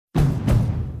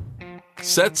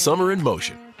Set summer in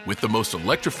motion with the most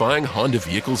electrifying Honda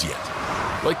vehicles yet.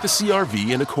 Like the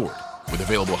CR-V and Accord, with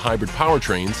available hybrid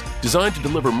powertrains designed to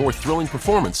deliver more thrilling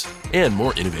performance and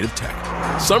more innovative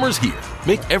tech. Summer's here.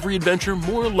 Make every adventure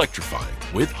more electrifying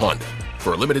with Honda.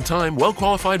 For a limited time,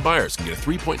 well-qualified buyers can get a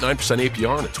 3.9%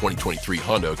 APR on a 2023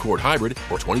 Honda Accord Hybrid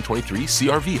or 2023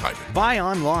 CR-V Hybrid. Buy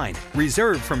online,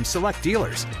 reserve from select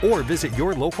dealers, or visit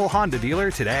your local Honda dealer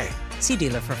today. See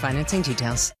dealer for financing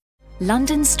details.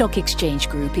 London Stock Exchange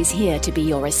Group is here to be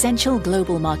your essential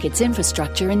global markets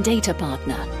infrastructure and data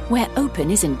partner, where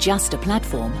open isn't just a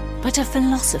platform, but a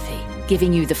philosophy,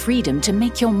 giving you the freedom to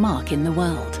make your mark in the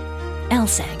world.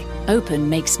 LSEG, open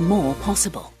makes more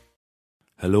possible.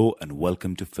 Hello and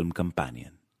welcome to Film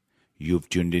Companion. You've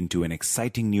tuned into an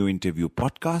exciting new interview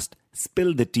podcast,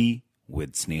 Spill the Tea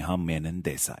with Sneha Menon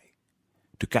Desai.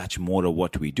 To catch more of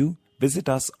what we do, visit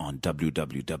us on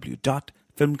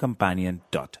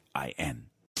www.filmcompanion.in.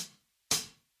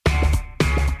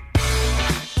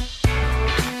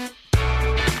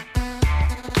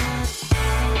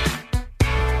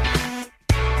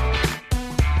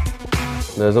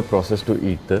 There's a process to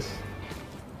eat this.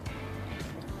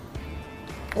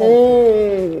 I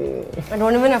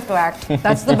don't even have to act.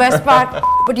 That's the best part.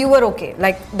 But you were okay.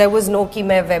 Like there was no कि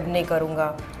मैं web नहीं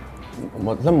करूँगा.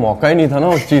 मतलब मौका ही नहीं था ना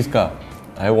उस चीज का.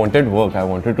 I wanted work. I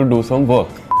wanted to do some work.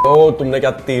 तो तुमने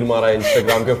क्या तीर मारा?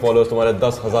 Instagram के followers तुम्हारे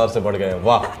 10,000 से बढ़ गए हैं.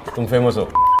 वाह, तुम famous हो.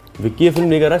 विक्की ये फिल्म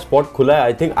नहीं कर रहा है. Spot खुला है.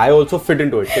 I think I also fit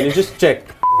into it. Can you just check?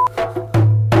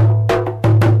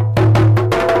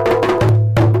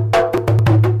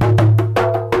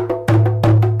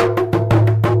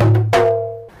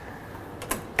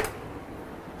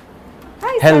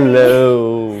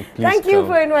 Hello. Please Thank you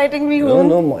for inviting me home.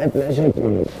 No, my pleasure.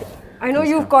 I know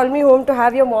you've called me home to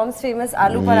have your mom's famous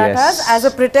aloo parathas as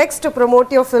a pretext to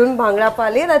promote your film Bhangra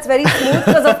Paa. That's very smooth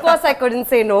because of course I couldn't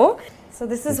say no. So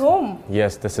this is home.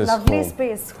 Yes, this is lovely home.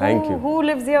 Space. Thank you. Who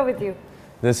lives here with you?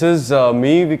 This is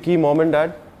me, Vicky, mom and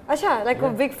dad. Acha, like a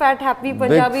big fat happy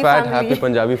Punjabi big fat family. happy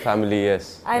Punjabi family,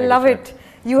 yes. I love it.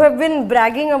 You have been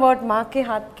bragging about maa ke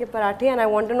haath ke parathe and I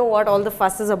want to know what all the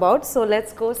fuss is about. So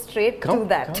let's go straight to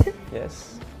that.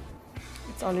 Yes.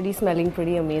 It's already smelling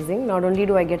pretty amazing. Not only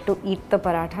do I get to eat the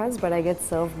parathas, but I get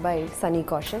served by Vicky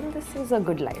Kaushal. This is a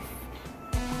good life.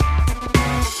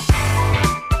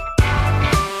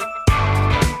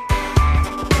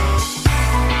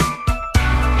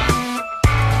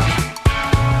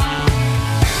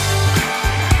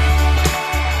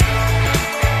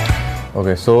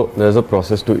 Okay, so there's a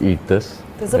process to eat this.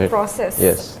 There's a process.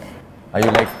 Yes. Are you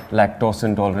like lactose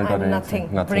intolerant or anything?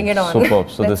 Nothing. Bring it on.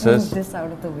 Superb. So Let's move this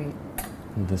out of the way.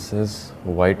 This is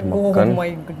white makhan. Oh my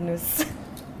goodness.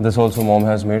 This also mom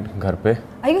has made ghar pe.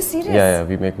 Are you serious? Yeah,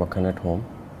 we make makhan at home.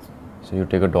 So you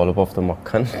take a dollop of the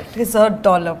makhan. It is a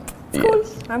dollop. Cool.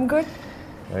 Yes. I'm good.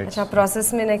 Right. अच्छा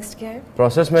process में next क्या है?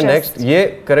 Process में next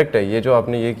ये correct है. ये जो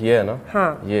आपने ये किया है ना.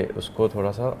 हाँ. ये उसको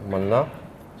थोड़ा सा मलना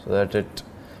so that it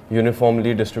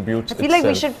uniformly distributes. I feel like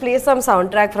we should play some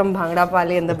soundtrack from Bhangra Paa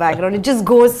in the background. It just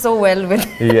goes so well with.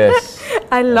 Yes.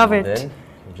 I love it. Then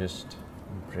just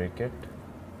break it.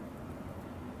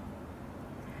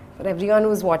 For everyone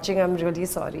who's watching, I'm really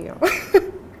sorry.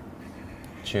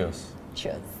 Cheers.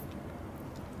 Cheers.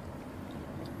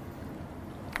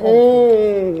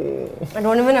 I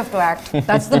don't even have to act.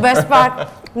 That's the best part.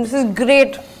 This is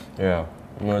great. Yeah.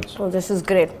 No, it's. Oh, this is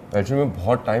great. Actually, मैं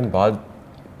बहुत time बाद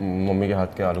mummy के हाथ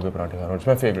के आलू के पराठे खा रहा हूँ. It's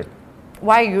my favorite.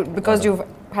 Why? Because you've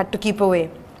had to keep away.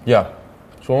 Yeah.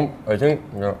 So I think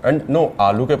and no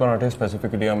आलू के पराठे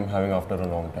specifically I'm having after a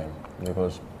long time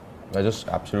because I just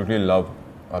absolutely love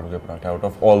आलू के पराठे out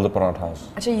of all the parathas.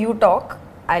 अच्छा, you talk,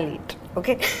 I'll eat.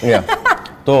 Okay. Yeah.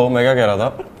 तो मैं क्या कह रहा था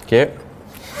कि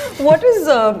what is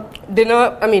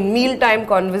mealtime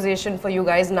conversation for you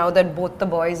guys now that both the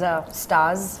boys are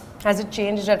stars? Has it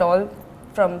changed at all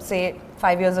from say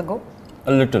 5 years ago?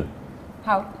 A little.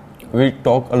 How? We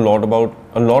talk a lot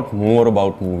more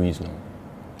about movies now.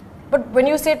 But when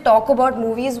you say talk about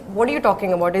movies, what are you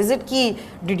talking about? Is it कि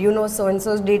did you know so and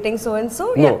so is dating so and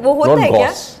so? No, वो होता not है क्या?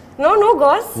 goss. No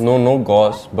goss. No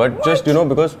goss. But what? Just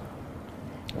because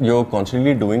you're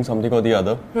constantly doing something or the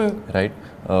other, right?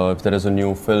 If there is a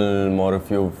new film or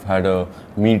if you've had a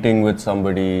meeting with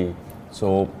somebody,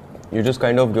 so you just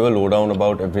kind of give a lowdown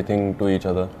about everything to each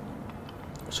other.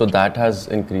 So that has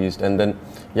increased, and then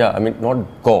not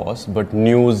goss, but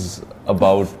news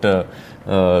about the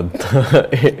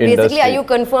industry. Basically, are you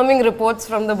confirming reports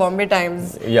from the Bombay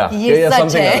Times? Yeah,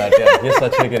 something like that. Yeah, ये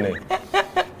सच है कि नहीं?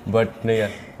 But नहीं यार.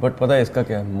 But पता है इसका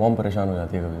क्या है? मॉम परेशान हो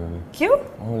जाती है कभी-कभी. क्यों?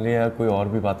 बोले यार कोई और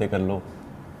भी बातें कर लो.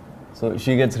 So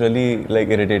she gets really like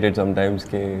irritated sometimes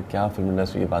कि क्या फिल्म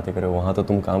इंडस्ट्री की बातें कर रहे हो, वहाँ तो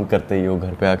तुम काम करते ही हो,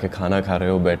 घर पे आके खाना खा रहे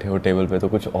हो, बैठे हो टेबल पे, तो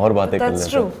कुछ और बातें कर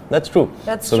लेते हो. That's true.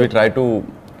 So we try to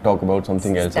talk about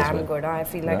something else as well. Damn good. I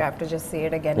feel like I have to just say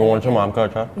it again. You want some aam ka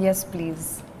achar? Yes,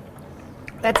 please.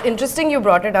 That's interesting you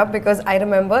brought it up because I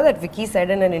remember that Vicky said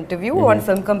in an interview on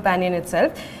Film Companion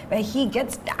itself where he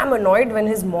gets damn annoyed when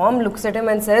his mom looks at him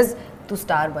and says, "Tu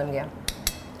star ban gaya."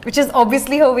 Which is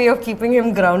obviously her way of keeping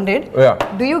him grounded. Yeah.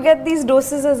 Do you get these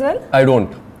doses as well? I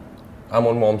don't. I'm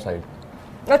on mom's side.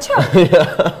 अच्छा.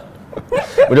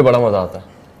 मुझे बड़ा मजा आता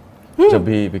है जब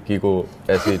भी विक्की को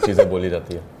ऐसी चीजें बोली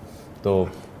जाती है तो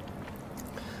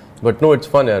but no, it's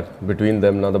fun यार between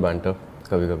them ना the banter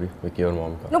कभी-कभी विक्की और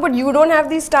मॉम का. No, but you don't have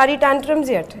these starry tantrums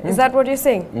yet. Is that what you're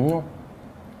saying? No.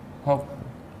 How?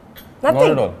 Nothing.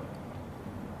 Not at all.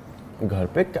 घर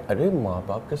पे अरे माँ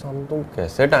बाप के सामने तुम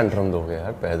कैसे टैंट्रम दोगे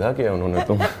यार, पैदा किया उन्होंने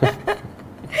तुम.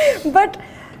 But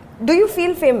do you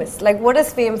feel famous? Like what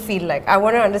does fame feel like? I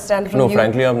want to understand from you. No,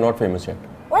 frankly, I'm not famous yet.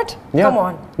 What? Yeah. Come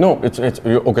on. No, it's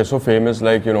okay. So fame is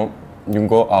like you can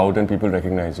go out and people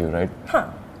recognize you, right? Huh?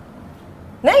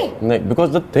 Nahin. No,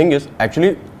 because the thing is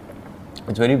actually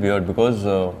it's very weird because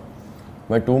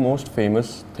my two most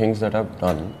famous things that I've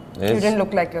done is You didn't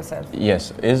look like yourself.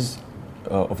 Yes, is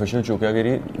official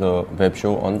Chukyagiri, the web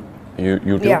show on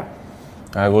YouTube. Yeah.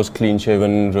 I was clean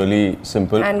shaven, really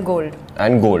simple. And gold.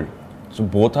 And gold. So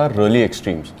both are really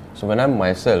extremes. So when I'm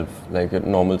myself, like a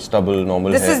normal stubble,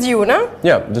 normal This hair. is you, na?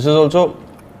 Yeah, this is also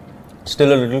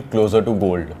still a little closer to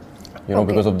gold,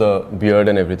 because of the beard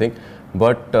and everything.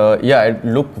 But yeah, I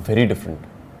look very different.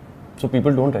 So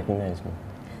people don't recognize me.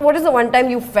 What is the one time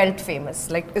you felt famous?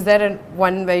 Like, is there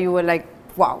one where you were like,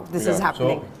 wow, this is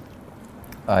happening? So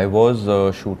I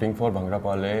was shooting for Bhangra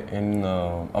Paa in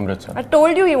Amritsar. I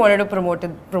told you wanted to promote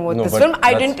No, this but film.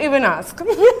 I didn't even ask.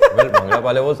 Well, Bhangra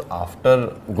Paa was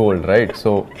after gold, right?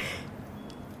 So,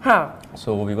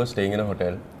 so we were staying in a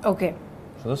hotel. Okay.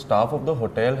 So the staff of the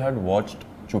hotel had watched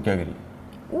Chukyagiri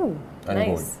and nice.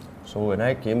 gold. So when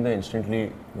I came there,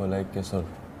 instantly were like, yes sir,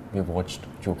 we watched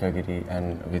Chukyagiri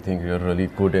and we think you're really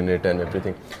good in it and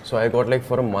everything. So I got like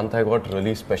for a month, I got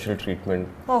really special treatment.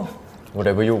 Oh.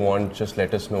 Whatever you want, just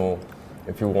let us know.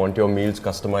 If you want your meals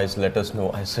customized, let us know.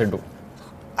 I said,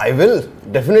 I will,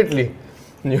 definitely.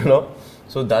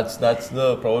 So that's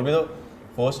the probably the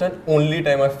first and only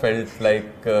time I felt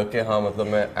like कि हाँ मतलब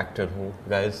मैं actor हूँ,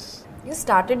 guys. You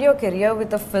started your career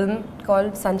with a film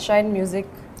called Sunshine Music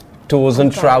Tours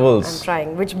and Travels. I'm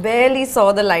trying, which barely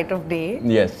saw the light of day.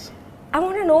 Yes. I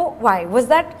want to know why. Was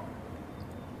that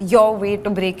your way to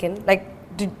break in? Like,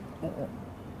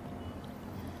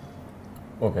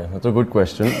 Okay, that's a good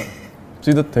question.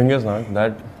 See, the thing is now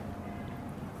that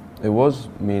it was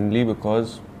mainly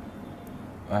because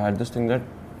I had this thing that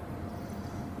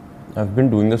I've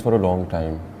been doing this for a long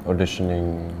time,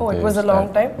 auditioning. Oh, it was a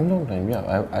long time? A long time,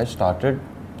 yeah. I started,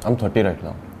 I'm 30 right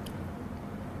now.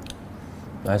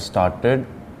 I started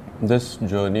this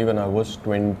journey when I was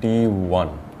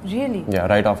 21. Really? Yeah,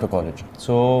 right after college.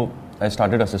 So I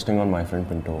started assisting on My Friend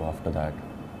Pinto after that.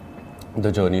 The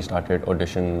journey started,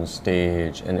 auditions,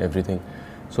 stage and everything.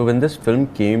 So when this film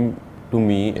came to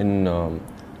me in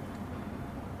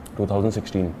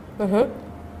 2016,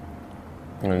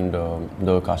 and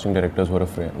the casting directors were a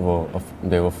friend.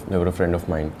 They were a friend of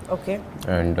mine. Okay.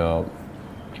 And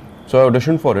so I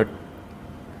auditioned for it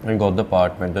and got the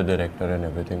part, met the director and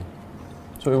everything.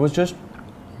 So it was just,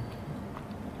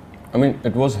 I mean,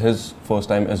 it was his first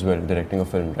time as well directing a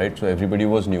film, right? So everybody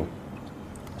was new.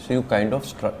 So you kind of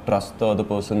trust the other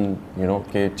person,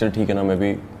 कि चल ठीक है ना मैं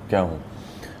भी क्या हूँ.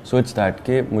 So it's that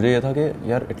कि मुझे ये था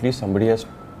कि यार at least somebody has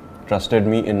trusted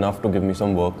me enough to give me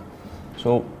some work.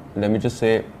 So let me just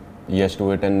say yes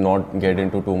to it and not get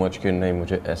into too much कि नहीं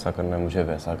मुझे ऐसा करना है मुझे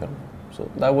वैसा करना है. So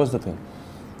that was the thing.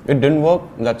 It didn't work.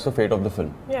 That's the fate of the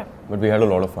film. Yeah. But we had a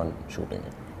lot of fun shooting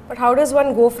it. But how does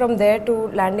one go from there to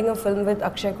landing a film with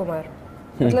Akshay Kumar?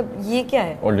 मतलब ये क्या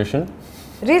है? Audition.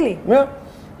 Really? Yeah.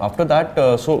 After that,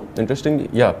 so interesting.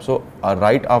 Yeah. So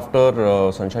right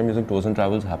after Sunshine Music Tours and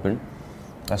Travels happened,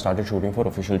 I started shooting for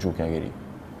official Chukyagiri.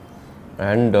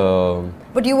 And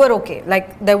but you were okay.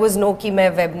 Like there was no कि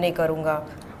मैं web नहीं करूँगा.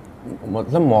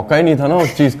 मतलब मौका ही नहीं था ना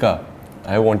उस चीज़ का.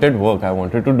 I wanted work. I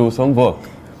wanted to do some work.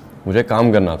 मुझे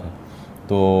काम करना था.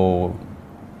 तो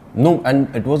no,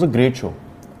 and it was a great show.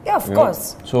 Yeah, of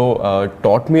course. So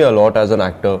taught me a lot as an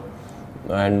actor,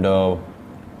 and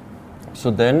so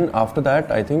then after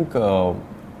that, I think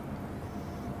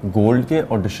Gold ke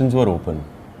auditions were open,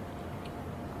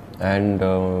 and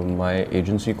my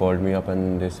agency called me up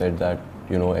and they said that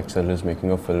Excel is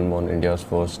making a film on India's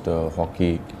first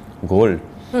hockey Gold,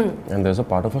 and there's a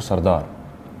part of a Sardar.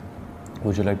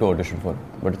 would you like to audition for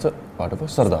it? But it's a part of a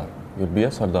Sardar. You'll be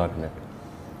a Sardar in it.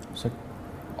 I said,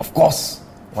 of course,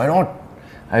 why not?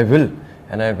 I will.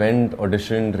 And I went,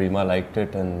 auditioned, Reema liked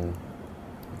it, and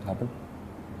it happened.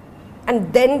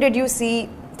 And then did you see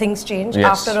things change?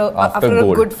 Yes, after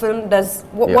a good film?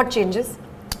 What changes?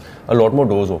 A lot more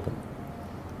doors open.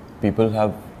 People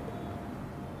have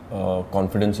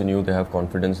confidence in you. They have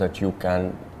confidence that you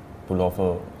can pull off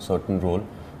a certain role.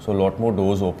 So a lot more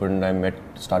doors opened. I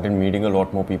started meeting a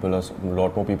lot more people. A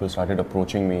lot more people started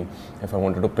approaching me. If I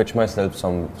wanted to pitch myself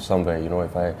somewhere,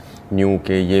 if I knew that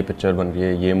ये picture बन रही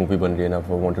है, ये movie बन रही है, and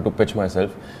if I wanted to pitch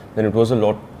myself, then it was a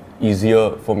lot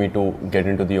easier for me to get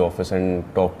into the office and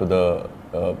talk to the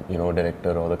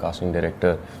director or the casting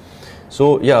director.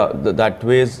 So yeah, that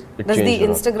ways it Does changed.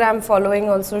 Does the Instagram following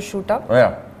also shoot up? Oh,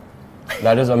 yeah,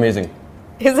 that is amazing.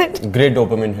 Is it? Great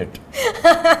dopamine hit.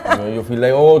 You feel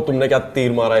like, oh, तुमने क्या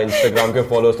तीर मारा है, Instagram के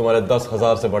followers तुम्हारे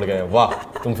 10,000 से बढ़ गए हैं, वाह,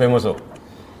 तुम famous हो.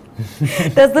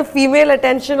 Does the female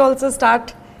attention also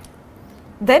start?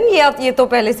 Then ये तो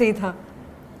पहले से ही था.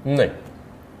 नहीं,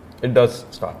 it does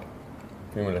start.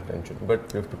 Female attention, but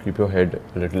you have to keep your head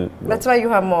a little low. That's why you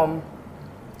have mom.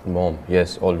 Mom,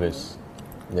 yes, always.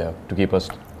 Yeah, to keep us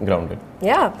grounded.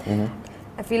 Yeah.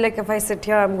 I feel like if I sit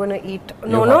here, I'm going to eat.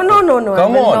 No.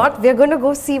 Come on. Not. We're going to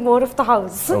go see more of the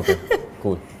house. Okay,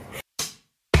 cool.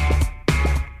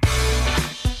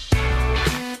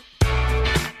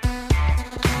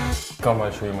 Come,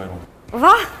 I'll show you my room.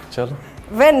 Wah. Chalo.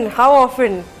 When? How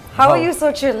often? How are you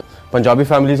so chill? Punjabi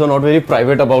families are not very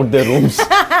private about their rooms, so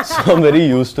I'm very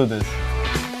used to this.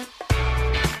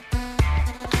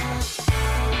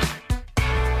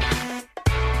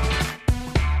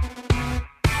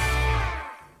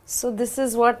 So this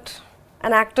is what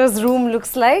an actor's room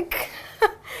looks like.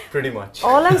 Pretty much.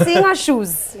 All I'm seeing are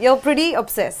shoes. You're pretty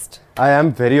obsessed. I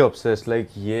am very obsessed. Like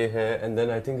ye hai, and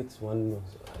then I think it's one.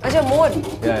 Acha, more.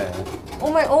 Yeah.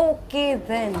 Oh my. Okay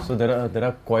then. So there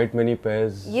are quite many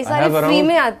pairs. ये सारे free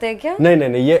में आते हैं क्या?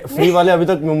 नहीं ये free वाले अभी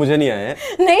तक मुझे नहीं आए हैं.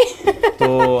 नहीं. तो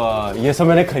ये सब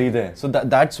मैंने खरीदे हैं. So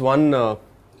that's one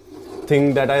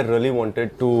thing that I really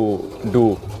wanted to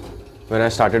do when I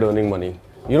started earning money.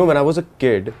 When I was a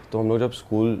kid, तो हम लोग जब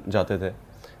स्कूल जाते थे,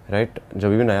 right? जब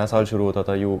भी नया साल शुरू होता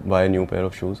था, you buy a new pair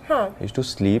of shoes. I used to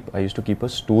sleep. I used to keep a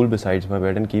stool besides my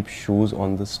bed and keep shoes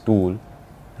on the stool,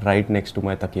 right next to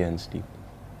my takiya and sleep.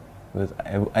 Because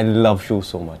I love shoes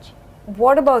so much.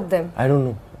 What about them? I don't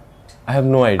know. I have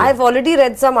no idea. I've already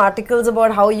read some articles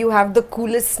about how you have the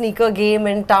coolest sneaker game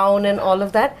in town and all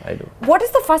of that. I do. What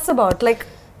is the fuss about? Like,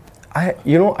 I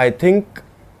think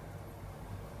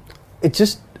it's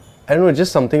just. I don't know,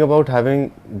 just something about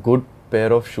having good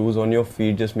pair of shoes on your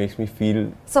feet just makes me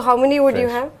feel. So how many would fresh. you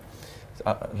have?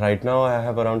 Right now I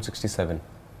have around 67.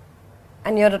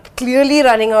 And you're clearly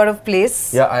running out of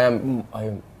place. Yeah, I am.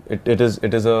 It is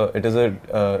a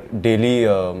daily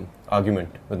argument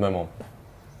with my mom.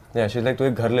 Yeah, she's like, तू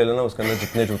एक घर ले लेना, उसके अंदर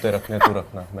जितने जूते रखने तू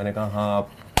रखना. मैंने कहा हाँ आप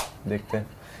देखते हैं.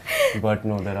 But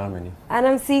no, there are many. And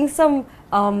I'm seeing some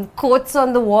quotes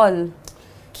on the wall.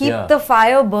 Keep the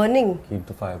fire burning. Keep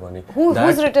the fire burning.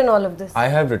 Who's written all of this? I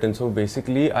have written. So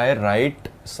basically, I write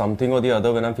something or the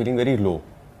other when I'm feeling very low.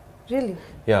 Really?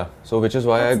 Yeah. So which is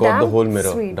why I got the whole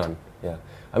mirror done. Yeah.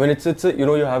 I mean, it's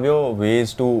you have your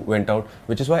ways to vent out.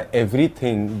 Which is why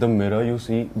everything, the mirror you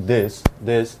see, this,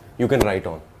 you can write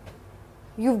on.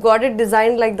 You've got it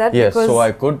designed like that? Yes. Because So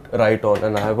I could write on,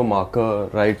 and I have a marker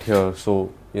right here.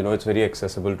 So it's very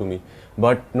accessible to me.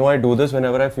 But no, I do this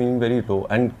whenever I feel very low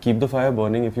and keep the fire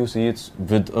burning. If you see, it's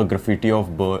with a graffiti of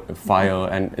fire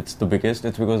and it's the biggest.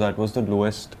 It's because that was the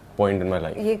lowest point in my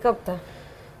life. ये कब था?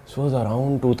 So it was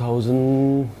around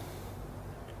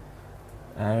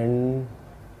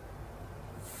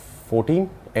 2014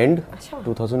 end. Achha.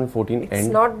 2014 end. It's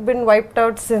not been wiped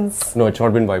out since. No, it's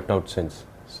not been wiped out since.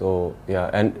 So yeah,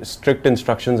 and strict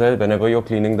instructions है whenever you're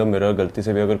cleaning the mirror, गलती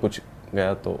से भी अगर कुछ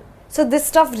गया तो. So this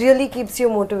stuff really keeps you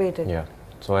motivated. Yeah.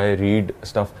 So I read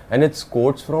stuff and it's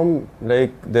quotes from,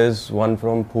 like, there's one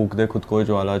from Phuk de khud ko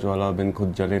jwala jwala bin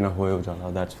khud jale na hoye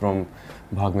ujala. That's from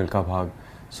Bhag Milka Bhag.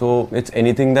 So it's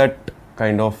anything that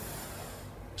kind of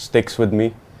sticks with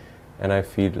me and I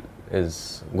feel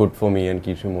is good for me and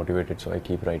keeps me motivated. So I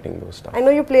keep writing those stuff. I know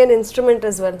you play an instrument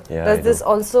as well. Yeah, Does this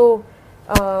also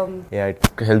yeah, it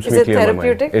helps is me it clear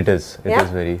therapeutic? my mind. It is. It is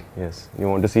very, yes. You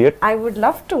want to see it? I would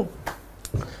love to.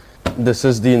 This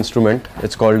is the instrument.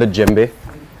 It's called a djembe.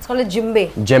 It's called a djembe.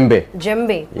 Djembe.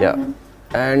 Djembe. Yeah.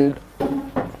 And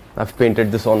I've painted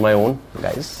this on my own,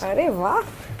 guys. Arey wow.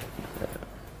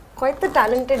 Quite the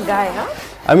talented guy, huh?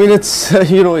 I mean, it's,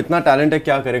 इतना talent है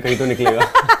क्या करे कहीं तो निकलेगा.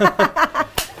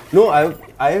 No,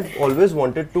 I've always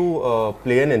wanted to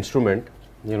play an instrument,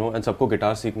 you know, and सबको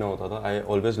guitar सीखना होता था. I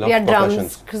always loved percussions.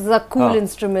 Drums, because they're cool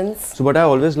instruments. So, but I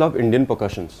always loved Indian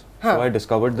percussions. So I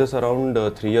discovered this around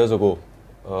 3 years ago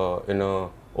in a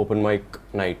open mic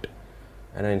night,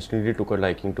 and I instantly took a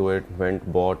liking to it.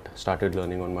 Went, bought, started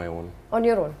learning on my own. On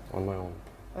your own? On my own.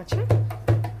 Achha?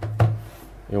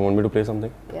 You want me to play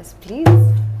something? Yes, please.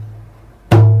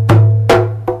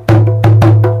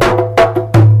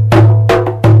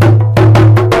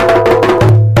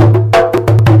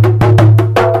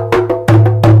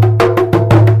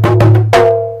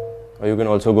 You can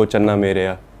also go Channa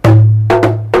Mereya.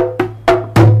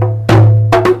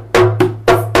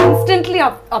 Instantly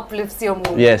uplifts your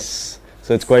mood. Yes,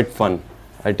 so it's quite fun.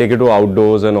 I take it to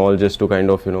outdoors and all just to kind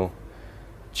of, you know,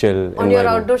 chill. On your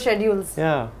outdoor schedules?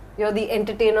 Yeah. You're the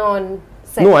entertainer on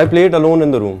set? No, I play it alone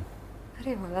in the room.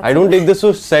 I don't take this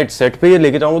to set. Set पे ये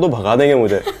लेके जाऊँगा तो भगा देंगे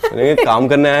मुझे. लेकिन काम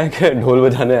करने आया कि ढोल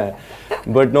बजाने आया.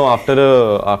 But no,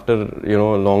 after you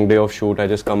know a long day of shoot, I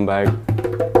just come back,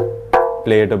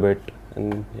 play it a bit,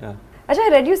 and yeah. Actually, I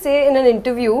read you say in an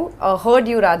interview, heard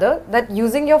you rather, that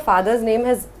using your father's name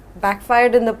has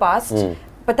backfired in the past.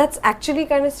 But that's actually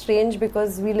kind of strange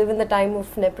because we live in the time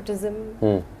of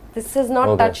nepotism. This has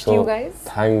not touched you guys?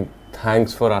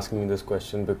 Thanks for asking me this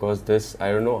question, because this,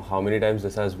 I don't know how many times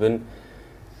this has been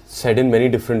said in many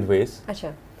different ways.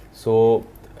 Achha. So,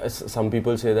 some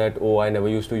people say that, oh, I never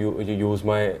used to use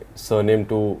my surname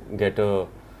to get a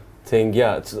thing.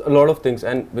 Yeah, it's a lot of things,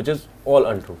 and which is all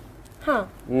untrue. Huh.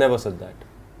 Never said that.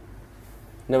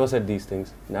 Never said these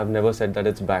things. I've never said that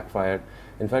it's backfired.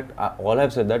 In fact, all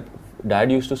I've said that Dad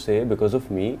used to say, because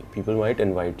of me, people might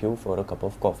invite you for a cup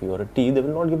of coffee or a tea. They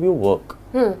will not give you work.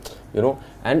 You know,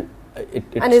 and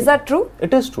and is that true?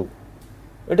 It is true.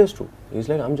 It is true. He's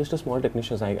like, I'm just a small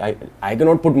technician. I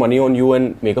cannot put money on you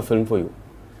and make a film for you,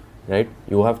 right?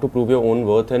 You have to prove your own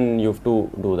worth, and you have to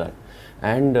do that.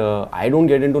 And I don't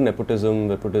get into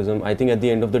nepotism. I think at the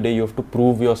end of the day, you have to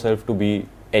prove yourself to be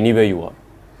anywhere you are.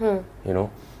 You know,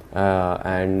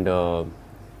 and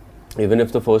even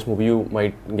if the first movie you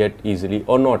might get easily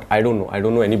or not, I don't know. I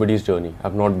don't know anybody's journey.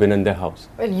 I've not been in their house.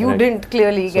 Well, you didn't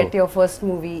clearly get your first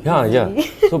movie. Yeah, easily.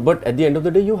 Yeah. So, but at the end of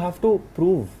the day, you have to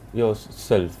prove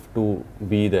yourself to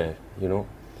be there, you know.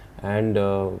 And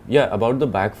yeah, about the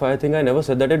backfire thing, I never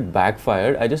said that it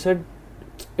backfired. I just said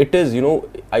it is, you know.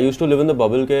 I used to live in the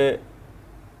bubble के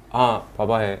हाँ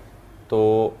पापा है तो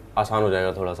आसान हो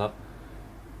जाएगा थोड़ा सा.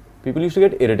 People used to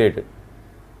get irritated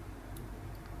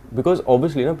because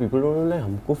obviously ना people don't know, like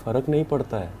हमको फर्क नहीं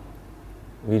पड़ता है.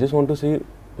 We just want to see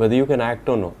whether you can act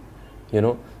or not, you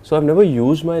know. So I've never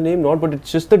used my name, but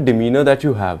it's just the demeanor that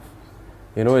you have.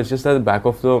 You know, it's just at the back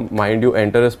of the mind. You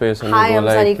enter a space and you go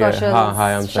like,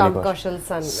 "Hi, I'm Sunny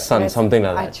Kaushal's son," something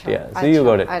like that. Yeah, so you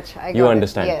got it. You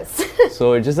understand. Yes.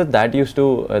 So it's just that used to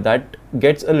that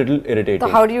gets a little irritating.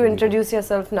 So how do you introduce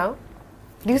yourself now?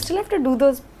 Do you still have to do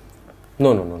those?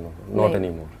 No, not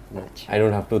anymore. No. I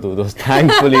don't have to do those,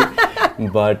 thankfully.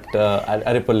 But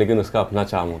अरे पर लेकिन उसका अपना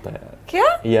charm होता है. क्या?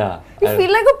 Yeah. You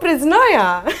feel like a prisoner,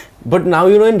 yeah. But now,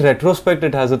 you know, in retrospect,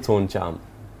 it has its own charm.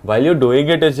 While you're doing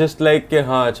it, it's just like कि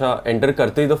हाँ अच्छा enter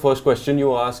करते ही the first question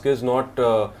you ask is not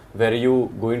where are you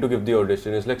going to give the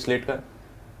audition. It's like slate का है.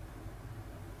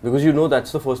 Because you know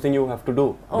that's the first thing you have to do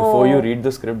before you read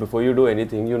the script, before you do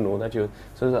anything. You know that you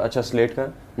so अच्छा slate का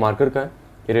है, marker का है,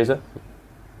 eraser.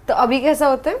 तो अभी कैसा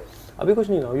होता है? अभी कुछ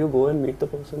नहीं. Now you go and meet the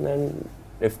person, and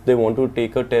if they want to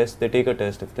take a test, they take a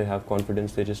test. If they have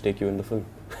confidence, they just take you in the film.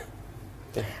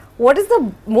 Yeah. What is the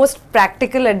most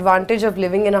practical advantage of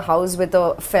living in a house with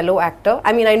a fellow actor?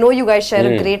 I mean, I know you guys share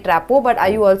a great rapport, but are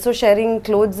you also sharing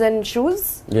clothes and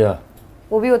shoes? Yeah.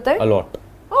 वो भी होता है? A lot.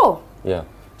 Oh. Yeah.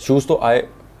 Shoes तो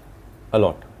a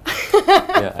lot.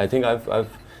 Yeah, I think I've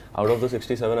out of the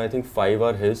 67, I think 5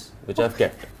 are his, which I've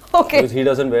kept. Okay. Because he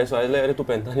doesn't wear, so I was like, अरे तू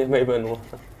पहनता नहीं, मैं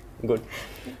पहनूँगा. Good.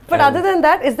 But other than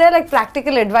that, is there like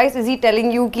practical advice? Is he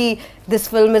telling you कि this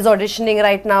film is auditioning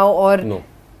right now or? No.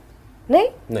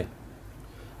 नहीं?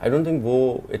 I don't think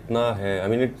वो इतना है. I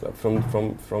mean, it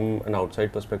from an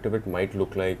outside perspective, it might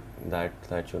look like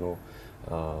that you know.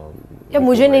 या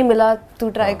मुझे नहीं मिला,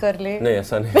 तू try कर ले. नहीं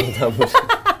ऐसा नहीं होता मुझे.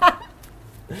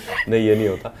 नहीं ये नहीं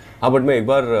होता. हाँ but मैं एक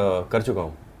बार कर चुका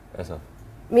हूँ ऐसा.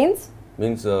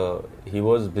 Means he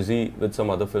was busy with some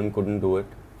other film, couldn't do it.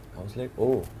 I was like,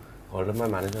 oh, called up my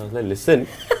manager. I was like, listen,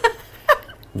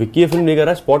 Vicky ये film नहीं कर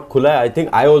रहा, spot खुला है. I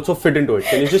think I also fit into it.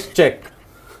 Can you just check?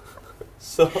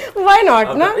 So why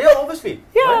not, na? Yeah, obviously.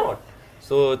 Yeah. Why not?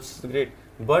 So it's great.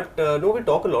 But no, we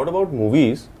talk a lot about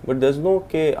movies, but there's no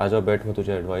कि आजा बैठ मैं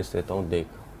तुझे advice देता हूँ देख.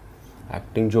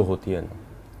 Acting जो होती है ना,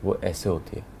 वो ऐसे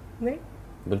होती है. नहीं.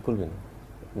 बिल्कुल भी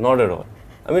नहीं. Not at all.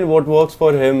 I mean, what works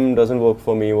for him doesn't work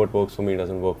for me. What works for me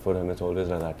doesn't work for him. It's always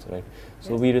like that, right?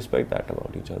 So we respect that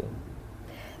about each other.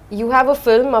 You have a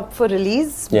film up for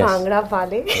release, Yes. Bhangra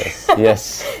Paa.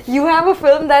 Yes. You have a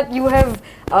film that you have,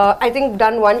 I think,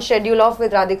 done one schedule of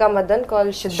with Radhika Madan called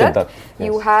Shiddat. Shiddat,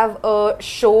 You yes. have a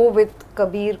show with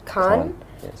Kabir Khan.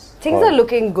 Yes. Things are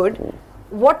looking good.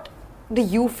 What do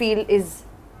you feel is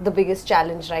the biggest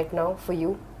challenge right now for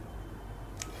you?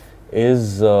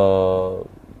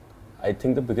 I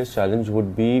think the biggest challenge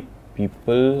would be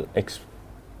people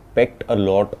expect a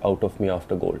lot out of me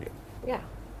after Gold. Yeah.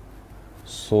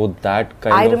 So that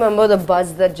kind I of... remember the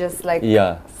buzz that just like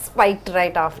spiked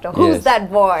right after. Who's Yes.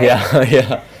 that boy?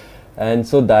 Yeah. And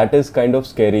so that is kind of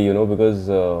scary, because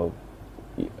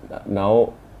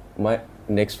now my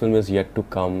next film is yet to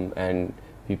come, and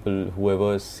people,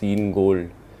 whoever has seen Gold,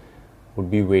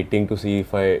 would be waiting to see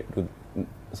if I do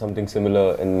something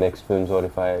similar in next films, or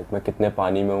if मैं कितने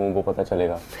पानी में हूँ वो पता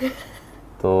चलेगा.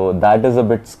 So that is a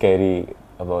bit scary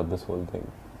about this whole thing.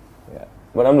 Yeah.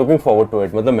 But I'm looking forward to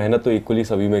it. मतलब मेहनत तो equally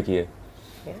सभी में की है.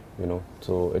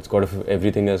 So it's got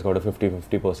everything has got a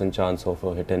 50% chance of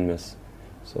a hit and miss.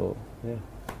 So yeah.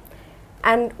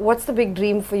 And what's the big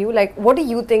dream for you? Like, what do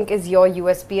you think is your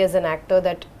USP as an actor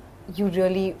that you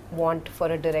really want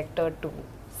for a director to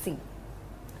see?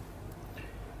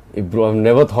 Bro, I've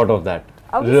never thought of that.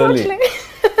 Really?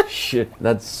 Shit,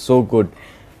 that's so good.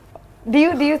 Do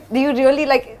you really,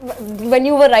 like, when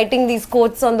you were writing these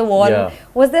quotes on the wall,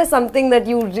 was there something that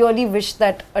you really wish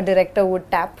that a director would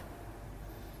tap?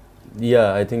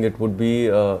 Yeah, I think it would be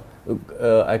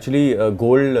actually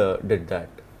Gold did that.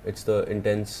 It's the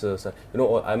intense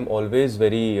I'm always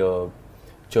very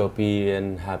chirpy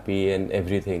and happy and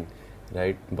everything,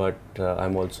 right? But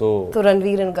I'm also... So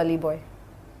Ranveer and Gully Boy.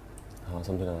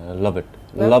 Something like that. I love it.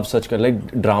 I love such kind,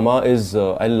 like drama is,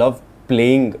 I love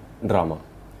playing drama,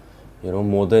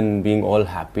 more than being all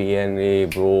happy and hey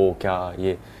bro, kya,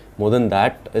 ye. More than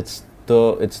that, it's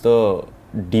the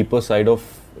deeper side of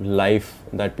life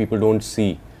that people don't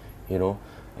see,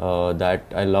 that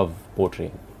I love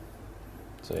portraying.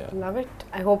 So yeah. Love it.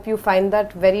 I hope you find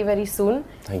that very, very soon.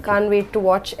 Thank Can't wait to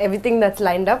watch everything that's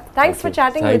lined up. Thanks for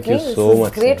chatting with me. Thank you so much. This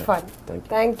was great Sneha. fun.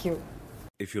 Thank you.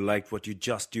 If you liked what you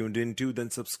just tuned into,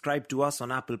 then subscribe to us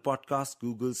on Apple Podcasts,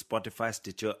 Google, Spotify,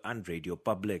 Stitcher, and Radio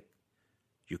Public.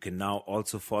 You can now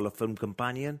also follow Film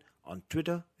Companion on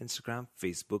Twitter, Instagram,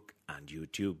 Facebook, and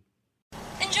YouTube.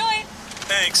 Enjoy!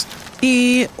 Thanks.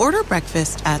 Order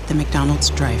breakfast at the McDonald's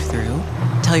drive-thru.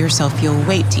 Tell yourself you'll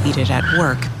wait to eat it at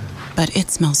work, but it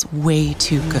smells way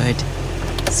too good.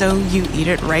 So you eat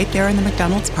it right there in the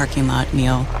McDonald's parking lot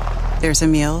meal. There's a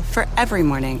meal for every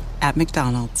morning at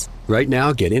McDonald's. Right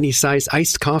now, get any size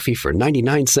iced coffee for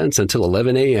 99 cents until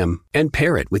 11 a.m. and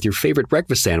pair it with your favorite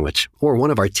breakfast sandwich or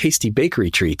one of our tasty bakery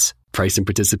treats. Price and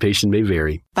participation may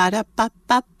vary.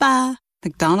 Ba-da-ba-ba-ba.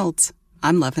 McDonald's.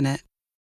 I'm loving it.